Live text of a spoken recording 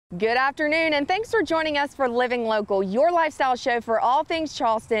Good afternoon, and thanks for joining us for Living Local, your lifestyle show for all things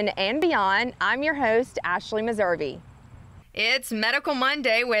Charleston and beyond. I'm your host, Ashley Meservey. It's Medical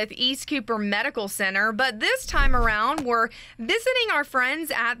Monday with East Cooper Medical Center, but this time around, we're visiting our friends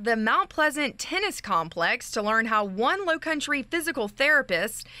at the Mount Pleasant Tennis Complex to learn how one Lowcountry physical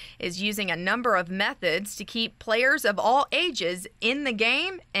therapist is using a number of methods to keep players of all ages in the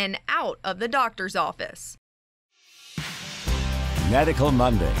game and out of the doctor's office. Medical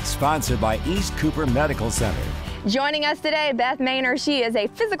Monday, sponsored by East Cooper Medical Center. Joining us today, Beth Maynor. She is a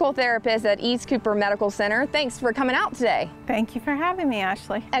physical therapist at East Cooper Medical Center. Thanks for coming out today. Thank you for having me,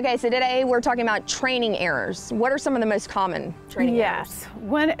 Ashley. Okay, so today we're talking about training errors. What are some of the most common training errors?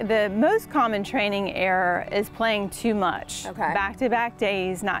 Yes, the most common training error is playing too much. Okay. Back-to-back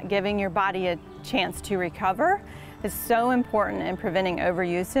days, not giving your body a chance to recover is so important in preventing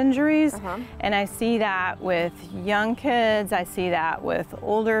overuse injuries. And I see that with young kids, I see that with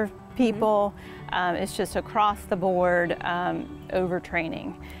older people. It's just across the board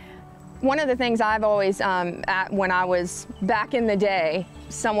overtraining. One of the things I've always, when I was back in the day,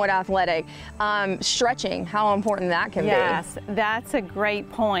 somewhat athletic, stretching, how important that can be. Yes, that's a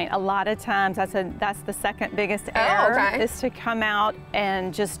great point. A lot of times, that's the second biggest error, is to come out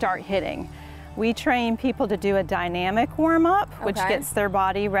and just start hitting. We train people to do a dynamic warm-up, which gets their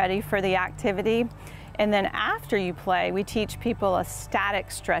body ready for the activity. And then after you play, we teach people a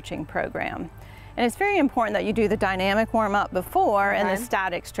static stretching program. And it's very important that you do the dynamic warm-up before and the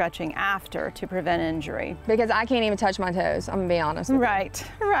static stretching after to prevent injury. Because I can't even touch my toes, I'm gonna be honest with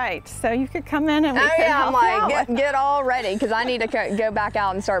you. Right. So you could come in and we could help I'm you like, out. get all ready, because I need to go back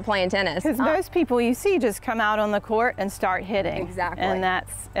out and start playing tennis. Because most people you see just come out on the court and start hitting. Exactly. And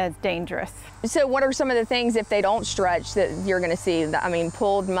that's dangerous. So what are some of the things, if they don't stretch, that you're gonna see? I mean,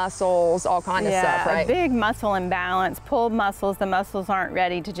 pulled muscles, all kind of stuff, right? A big muscle imbalance. Pulled muscles, the muscles aren't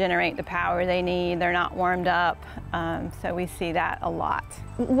ready to generate the power they need. They're not warmed up, so we see that a lot.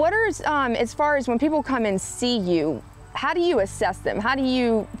 What are, as far as when people come and see you, how do you assess them? How do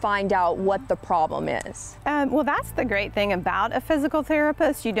you find out what the problem is? Well, that's the great thing about a physical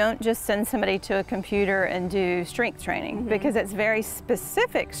therapist. You don't just send somebody to a computer and do strength training, because it's very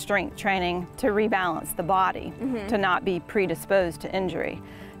specific strength training to rebalance the body, to not be predisposed to injury.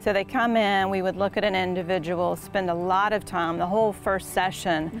 So they come in, we would look at an individual, spend a lot of time, the whole first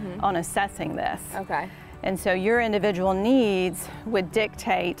session, on assessing this. Okay. And so your individual needs would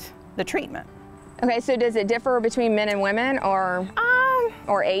dictate the treatment. Okay, so does it differ between men and women, or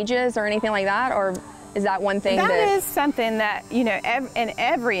ages or anything like that, or is that one thing that is something that, you know, in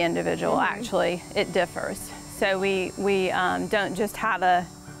every individual actually it differs. So we don't just have a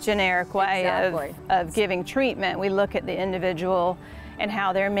generic way of giving treatment. We look at the individual and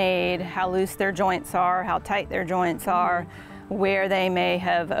how they're made, how loose their joints are, how tight their joints are, where they may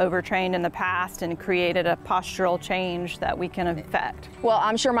have overtrained in the past and created a postural change that we can affect. Well,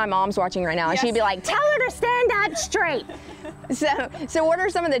 I'm sure my mom's watching right now, and she'd be like, tell her to stand up straight. So what are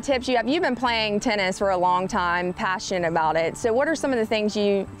some of the tips you have? You've been playing tennis for a long time, passionate about it. So what are some of the things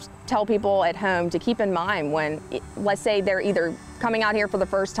you tell people at home to keep in mind when, let's say, they're either coming out here for the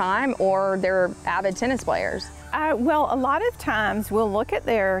first time or they're avid tennis players? Well, a lot of times we'll look at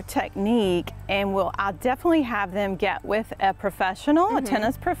their technique and I'll definitely have them get with a professional, a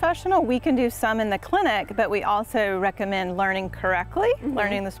tennis professional. We can do some in the clinic, but we also recommend learning correctly,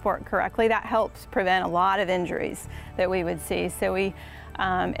 learning the sport correctly. That helps prevent a lot of injuries that we would see. So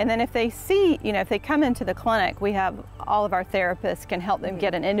and then if they see, you know, if they come into the clinic, we have all of our therapists can help them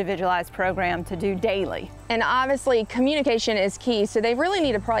get an individualized program to do daily. And obviously communication is key, so they really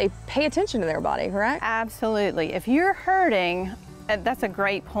need to probably pay attention to their body, correct? Absolutely. If you're hurting, that's a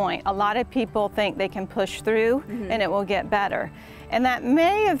great point. A lot of people think they can push through and it will get better. And that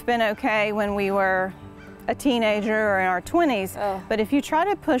may have been okay when we were a teenager or in our 20s, but if you try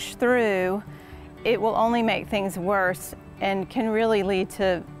to push through, it will only make things worse and can really lead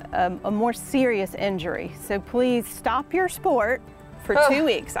to a more serious injury. So please stop your sport for 2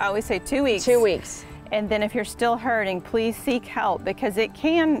 weeks. I always say 2 weeks. 2 weeks. And then if you're still hurting, please seek help, because it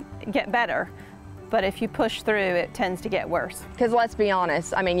can get better. But if you push through, it tends to get worse. Because let's be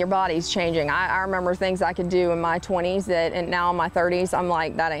honest, I mean, your body's changing. I remember things I could do in my 20s and now in my 30s, I'm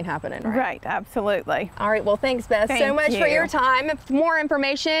like, that ain't happening, right? Right, absolutely. All right, well, thanks, Beth, so much for your time. For more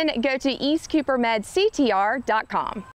information, go to eastcoopermedctr.com.